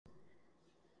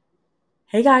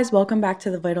Hey guys, welcome back to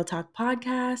the Vital Talk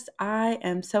podcast. I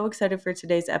am so excited for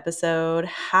today's episode.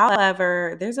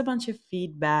 However, there's a bunch of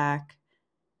feedback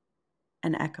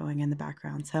and echoing in the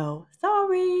background. So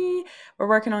sorry. We're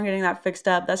working on getting that fixed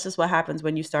up. That's just what happens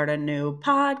when you start a new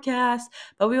podcast.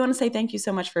 But we want to say thank you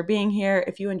so much for being here.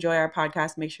 If you enjoy our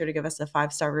podcast, make sure to give us a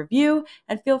 5-star review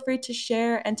and feel free to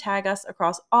share and tag us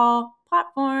across all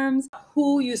platforms.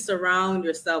 Who you surround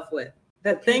yourself with.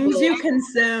 The things you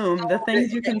consume,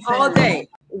 all day.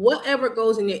 Whatever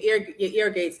goes in your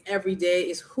ear gates every day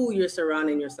is who you're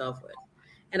surrounding yourself with.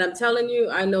 And I'm telling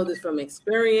you, I know this from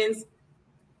experience.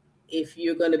 If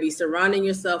you're going to be surrounding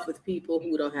yourself with people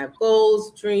who don't have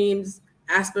goals, dreams,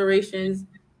 aspirations,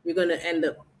 you're going to end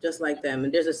up just like them.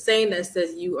 And there's a saying that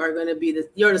says you are going to be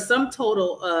you're the sum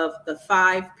total of the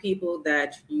 5 people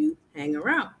that you hang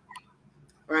around,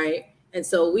 right? And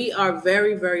so we are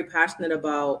very, very passionate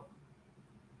about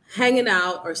hanging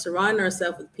out or surrounding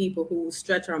ourselves with people who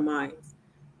stretch our minds.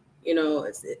 You know,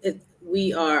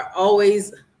 we are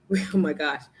always, oh my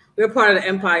gosh, we're part of the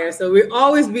empire. So we're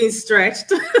always being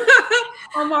stretched.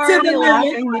 I'm already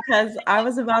laughing because I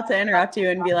was about to interrupt you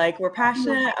and be like, we're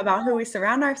passionate about who we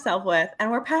surround ourselves with,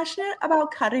 and we're passionate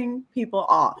about cutting people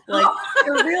off. Like,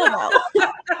 for real though.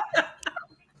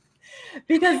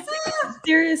 Because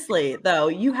seriously, though,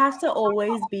 you have to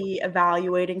always be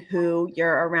evaluating who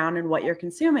you're around and what you're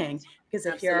consuming. Because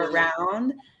if you're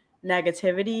around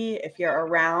negativity, if you're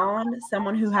around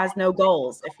someone who has no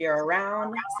goals, if you're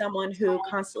around someone who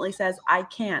constantly says, I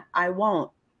can't, I won't,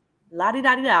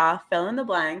 la-di-da-di-da, fill in the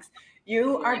blanks,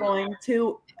 you are going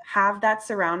to have that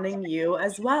surrounding you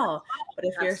as well. But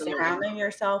if you're surrounding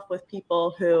yourself with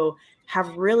people who have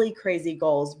really crazy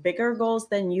goals, bigger goals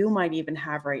than you might even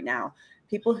have right now,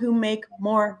 people who make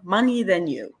more money than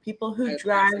you, people who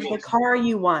drive the car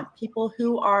you want, people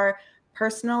who are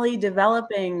personally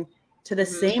developing to the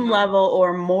same level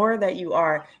or more that you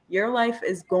are, your life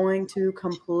is going to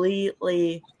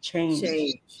completely change.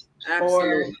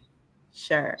 Absolutely.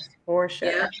 For sure.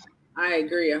 Yeah, I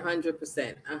agree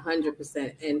 100%.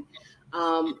 And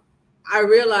I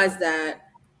realize that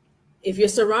if you're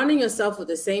surrounding yourself with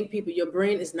the same people, your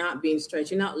brain is not being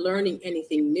stretched. You're not learning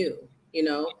anything new, you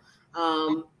know.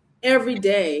 Every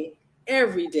day,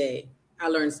 I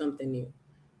learn something new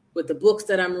with the books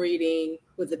that I'm reading,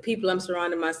 with the people I'm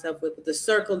surrounding myself with the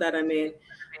circle that I'm in.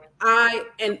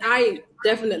 I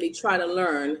definitely try to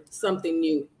learn something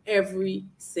new every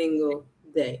single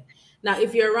day. Now,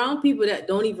 if you're around people that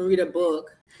don't even read a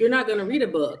book, you're not going to read a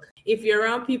book. If you're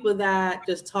around people that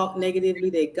just talk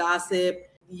negatively, they gossip,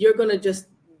 you're going to just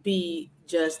be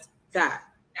just that.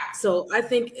 So I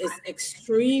think it's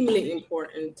extremely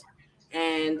important.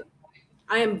 And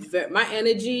my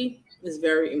energy is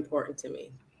very important to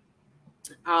me.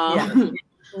 I'm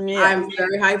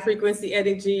very high frequency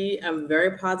energy. I'm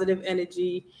very positive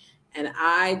energy. And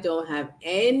I don't have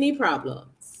any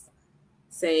problems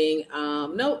saying,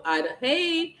 no,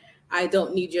 I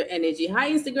don't need your energy.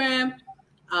 Hi, Instagram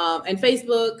and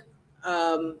Facebook.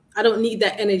 I don't need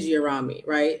that energy around me,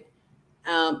 right?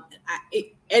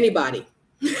 Anybody,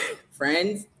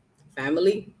 friends,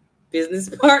 family, business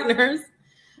partners,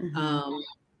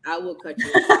 I will cut you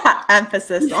off.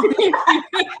 Emphasis on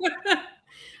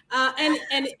and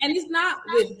it's not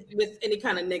with any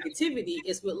kind of negativity.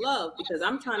 It's with love, because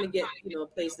I'm trying to get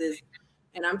places,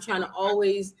 and I'm trying to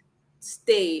always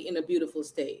stay in a beautiful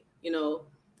state.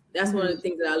 That's one of the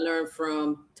things that I learned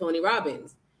from Tony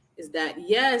Robbins, is that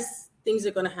yes, things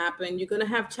are going to happen. You're going to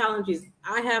have challenges.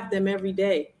 I have them every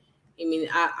day. I mean,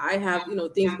 I have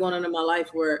things going on in my life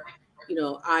where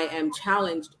I am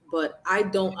challenged, but I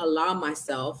don't allow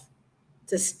myself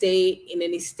to stay in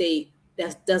any state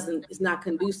that is not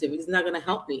conducive. It's not going to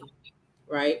help me,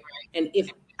 right? And if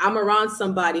I'm around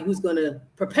somebody who's going to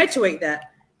perpetuate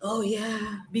that, oh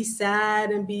yeah, be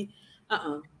sad and be,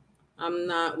 I'm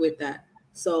not with that.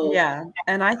 So yeah,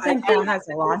 and I think that has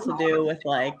a lot to do with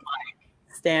like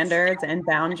standards and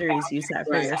boundaries you set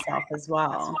for yourself as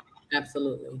well.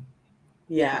 Absolutely.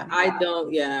 Yeah. I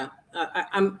don't. Yeah.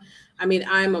 I'm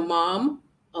a mom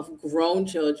of grown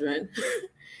children,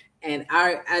 and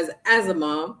as a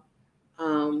mom,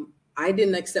 I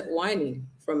didn't accept whining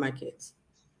from my kids.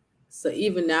 So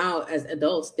even now, as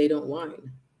adults, they don't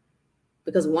whine,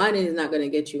 because whining is not going to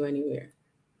get you anywhere,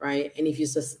 right? And if you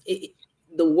just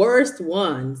the worst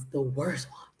ones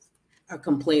are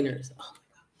complainers. Oh my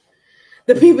God.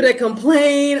 The people that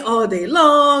complain all day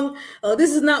long. Oh,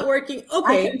 this is not working.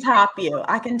 Okay. I can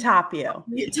top you.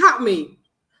 You top me.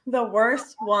 The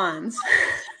worst ones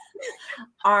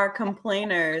are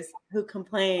complainers who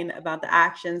complain about the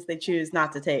actions they choose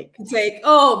not to take.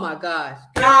 Oh my gosh.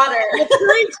 Got her. You're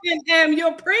preaching, Em.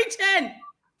 You're preaching.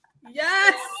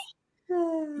 Yes.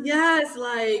 Yes.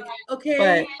 Like, okay.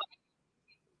 But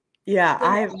yeah,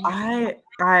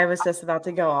 I was just about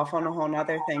to go off on a whole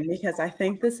nother thing, because I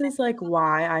think this is like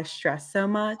why I stress so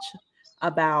much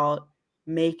about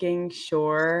making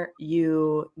sure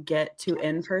you get to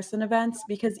in-person events,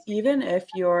 because even if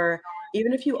you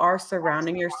are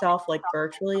surrounding yourself like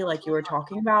virtually, like you were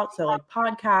talking about, so like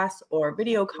podcasts or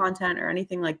video content or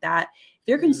anything like that, if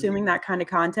you're consuming that kind of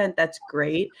content, that's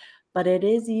great. But it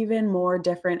is even more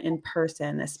different in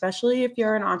person, especially if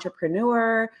you're an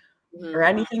entrepreneur or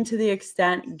anything, to the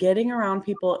extent getting around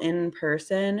people in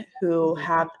person who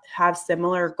have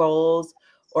similar goals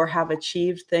or have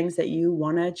achieved things that you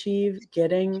want to achieve.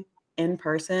 Getting in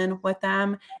person with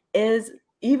them is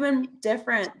even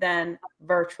different than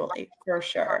virtually, for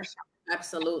sure.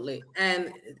 Absolutely.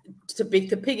 And to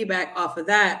piggyback off of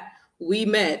that, we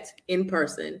met in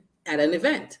person at an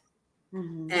event,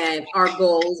 and our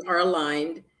goals are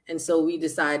aligned. And so we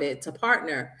decided to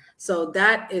partner. So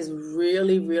that is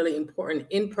really, really important.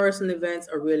 In-person events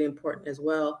are really important as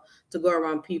well, to go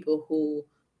around people who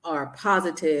are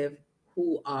positive,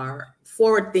 who are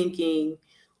forward-thinking,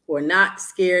 who are not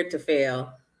scared to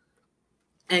fail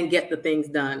and get the things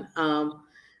done.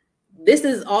 This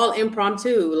is all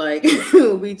impromptu. Like,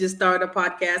 we just started a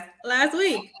podcast last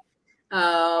week.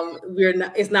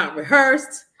 It's not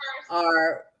rehearsed.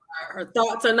 Our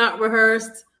thoughts are not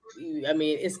rehearsed. I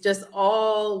mean, it's just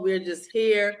all, we're just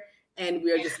here and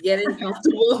we're just getting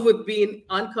comfortable with being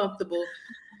uncomfortable.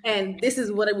 And this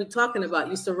is what we're talking about.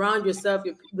 You surround yourself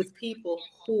with people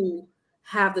who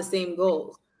have the same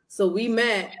goals. So we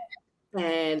met,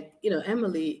 and,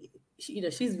 Emily,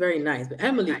 she's very nice, but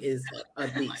Emily is a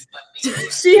beast.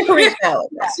 She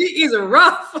is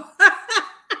rough.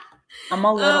 I'm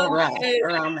a little rough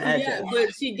around the edges. Yeah,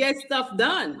 but she gets stuff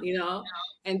done,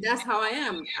 and that's how I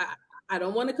am. I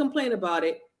don't want to complain about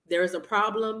it. There is a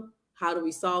problem. How do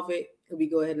we solve it? And we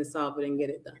go ahead and solve it and get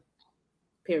it done.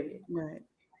 Period. Right.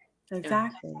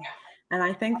 Exactly. Yeah. And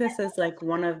I think this is like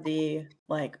one of the,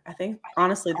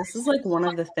 honestly, this is like one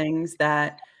of the things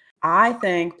that I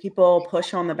think people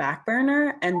push on the back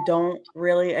burner and don't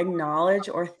really acknowledge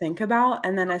or think about.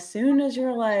 And then as soon as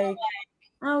you're like,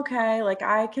 okay, like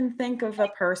I can think of a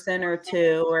person or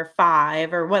two or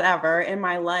five or whatever in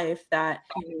my life that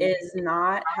is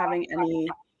not having any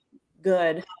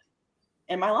good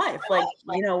in my life. Like,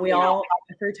 we all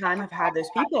through time have had those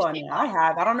people. I mean, I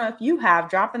have. I don't know if you have.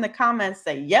 Drop in the comments,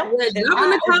 say, yep. Yeah, drop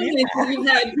in the comments if you've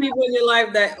had people in your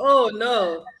life that, oh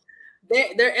no,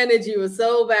 their energy was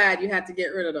so bad you had to get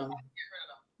rid of them.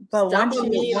 But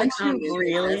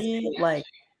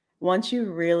once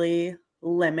you really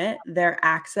limit their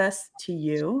access to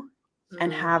you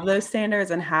and have those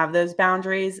standards and have those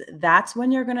boundaries, that's when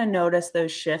you're going to notice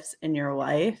those shifts in your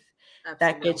life. Absolutely.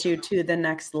 That get you to the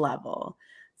next level.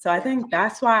 So I think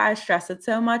that's why I stress it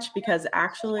so much, because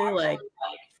actually like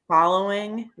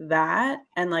following that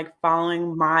and like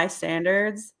following my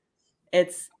standards,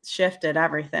 it's shifted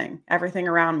everything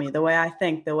around me, the way I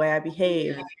think, the way I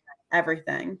behave,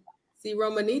 everything. See,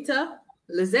 Romanita,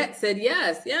 Lizette said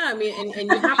yes. Yeah, I mean,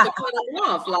 and you have to cut them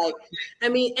off. Like, I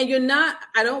mean, and you're not,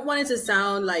 I don't want it to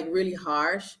sound like really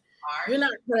harsh. You're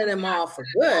not cutting them off for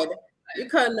good. You're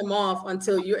cutting them off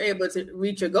until you're able to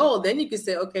reach your goal. Then you can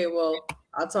say, okay, well,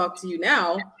 I'll talk to you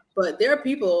now. But there are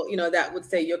people, that would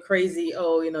say you're crazy.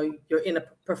 Oh, you're in a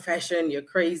profession. You're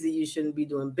crazy. You shouldn't be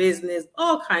doing business.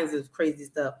 All kinds of crazy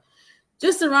stuff.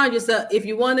 Just surround yourself. If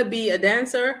you want to be a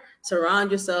dancer,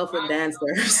 surround yourself with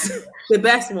dancers, the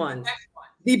best ones,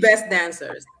 the best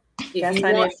dancers. Yes,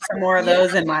 I need some more of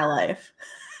those in my life.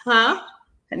 Huh?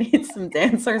 I need some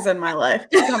dancers in my life.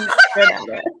 I'm not good at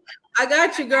it. I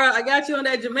got you, girl. I got you on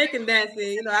that Jamaican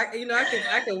dancing.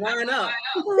 I can wind up.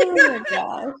 Oh my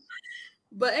gosh.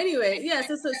 But anyway, yeah.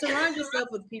 So surround yourself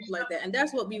with people like that, and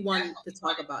that's what we want to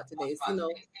talk about today. So,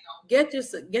 get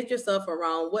yourself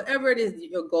around whatever it is that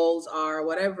your goals are,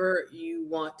 whatever you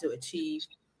want to achieve.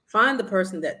 Find the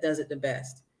person that does it the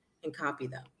best and copy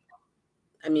them.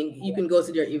 I mean, you can go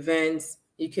to their events.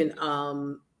 You can,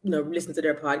 listen to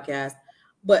their podcast.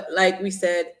 But like we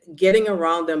said, getting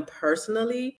around them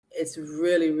personally, it's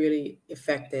really, really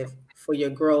effective for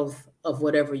your growth of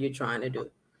whatever you're trying to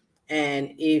do.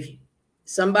 And if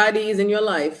somebody is in your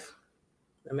life,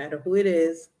 no matter who it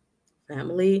is,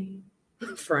 family,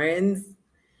 friends,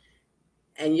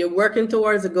 and you're working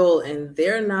towards a goal and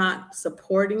they're not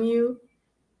supporting you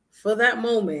for that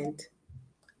moment,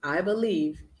 I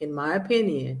believe, in my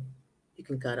opinion, you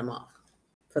can cut them off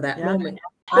for that moment.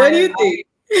 What do you think?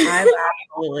 I've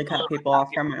absolutely cut people off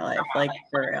from my life, like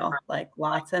for real, like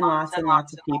lots and lots and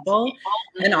lots of people.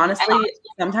 And honestly,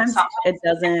 sometimes it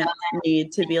doesn't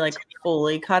need to be like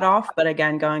fully cut off. But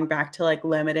again, going back to like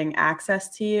limiting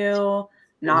access to you,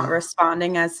 not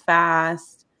responding as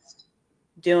fast,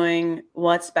 doing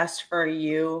what's best for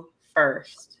you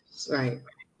first. Right.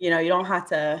 You know, you don't have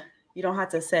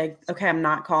to say, okay, I'm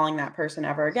not calling that person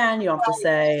ever again. You don't have to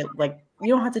say like, you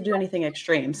don't have to do anything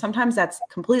extreme. Sometimes that's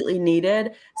completely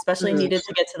needed, especially needed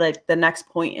to get to like the next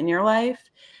point in your life.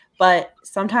 But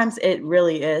sometimes it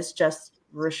really is just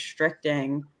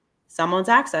restricting someone's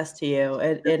access to you.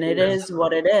 And it is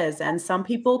what it is. And some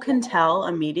people can tell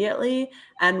immediately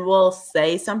and will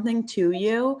say something to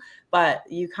you, but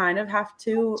you kind of have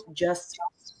to just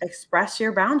express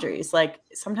your boundaries. Like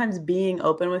sometimes being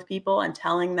open with people and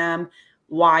telling them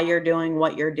why you're doing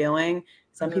what you're doing.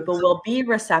 Some people will be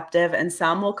receptive and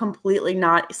some will completely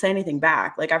not say anything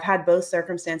back. Like I've had both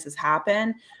circumstances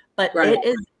happen, but it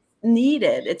is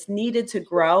needed. It's needed to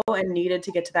grow and needed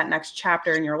to get to that next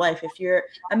chapter in your life.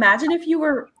 Imagine if you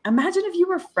were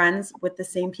friends with the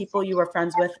same people you were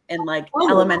friends with in like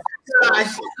elementary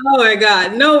school. Oh my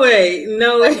God. No way.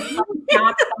 No way.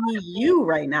 Not be you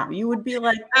right now. You would be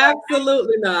like,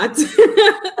 absolutely not.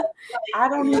 I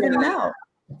don't even know.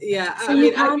 Yeah. So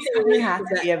you constantly have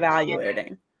to be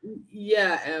evaluating.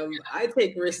 Yeah. I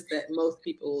take risks that most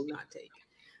people will not take,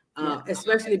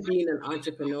 especially being an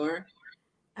entrepreneur.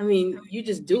 I mean, you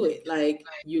just do it. Like,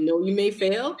 you know, you may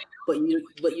fail, but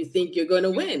you think you're going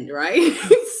to win, right?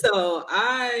 So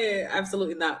I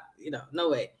absolutely not, no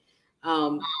way.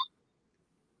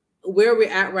 Where we're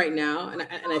at right now, and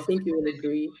I think you would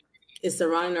agree, is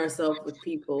surrounding ourselves with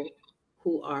people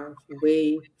who are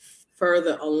way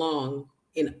further along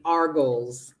in our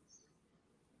goals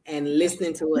and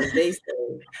listening to what they say.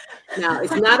 Now,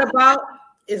 it's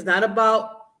not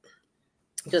about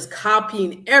just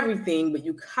copying everything, but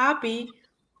you copy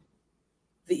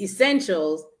the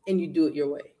essentials and you do it your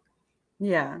way.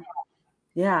 Yeah.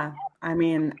 I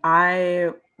mean,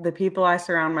 the people I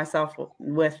surround myself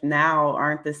with now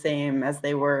aren't the same as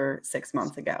they were 6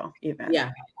 months ago, even.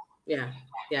 Yeah.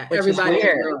 Which everybody is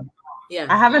weird. Yeah.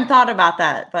 I haven't thought about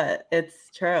that, but it's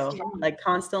true. Like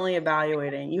constantly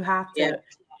evaluating. You have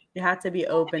to be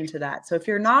open to that. So if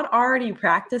you're not already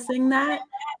practicing that,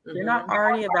 you're not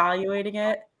already evaluating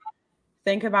it,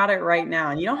 think about it right now.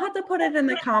 And you don't have to put it in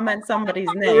the comments somebody's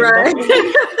name. Right.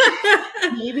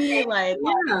 Maybe like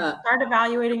start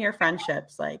evaluating your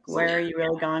friendships. Like where are you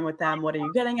really going with them? What are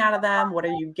you getting out of them? What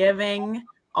are you giving?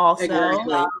 Also,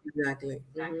 exactly.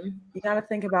 You got to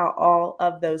think about all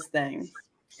of those things.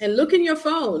 And look in your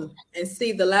phone and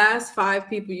see the last 5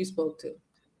 people you spoke to,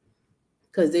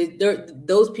 because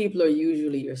those people are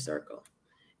usually your circle.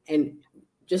 And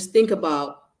just think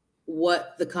about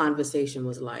what the conversation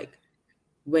was like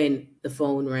when the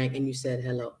phone rang and you said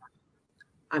hello.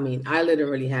 I mean, I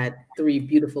literally had 3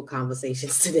 beautiful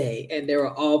conversations today, and they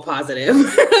were all positive.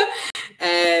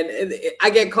 And I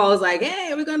get calls like,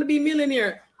 "Hey, we're going to be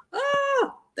millionaire."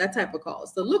 Oh, that type of call.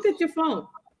 So look at your phone.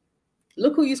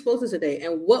 Look who you spoke to today,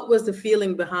 and what was the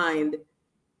feeling behind,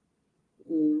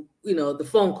 the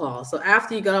phone call. So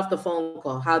after you got off the phone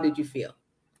call, how did you feel?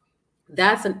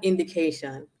 That's an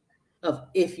indication of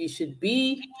if you should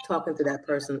be talking to that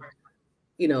person,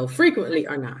 frequently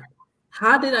or not.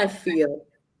 How did I feel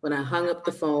when I hung up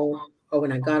the phone, or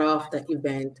when I got off the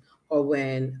event, or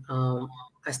when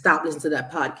I stopped listening to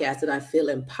that podcast? Did I feel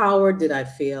empowered? Did I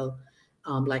feel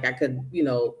like I could,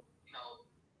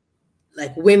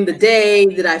 like win the day?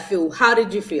 How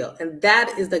did you feel? And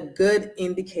that is a good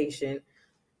indication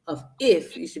of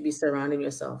if you should be surrounding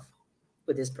yourself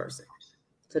with this person.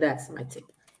 So that's my tip.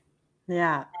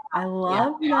 Yeah, I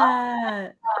love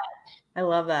that. I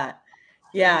love that.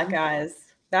 Yeah,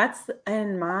 guys, that's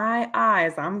in my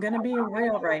eyes. I'm going to be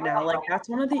real right now. Like that's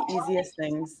one of the easiest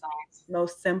things,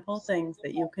 most simple things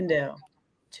that you can do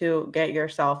to get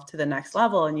yourself to the next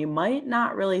level. And you might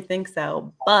not really think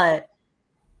so, but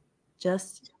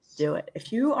just do it.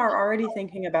 If you are already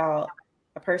thinking about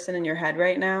a person in your head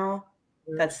right now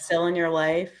that's still in your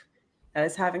life, that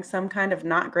is having some kind of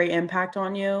not great impact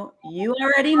on you, you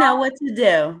already know what to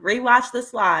do. Rewatch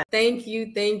this live. Thank you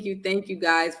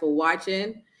guys for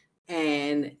watching,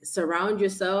 and surround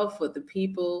yourself with the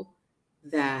people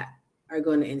that are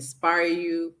going to inspire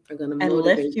you, are going to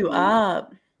motivate and lift you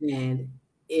up. And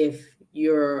if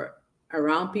you're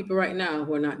around people right now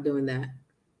who are not doing that,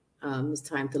 it's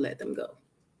time to let them go.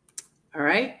 All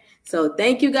right. So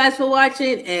thank you guys for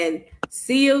watching, and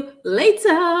see you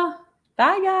later.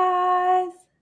 Bye, guys.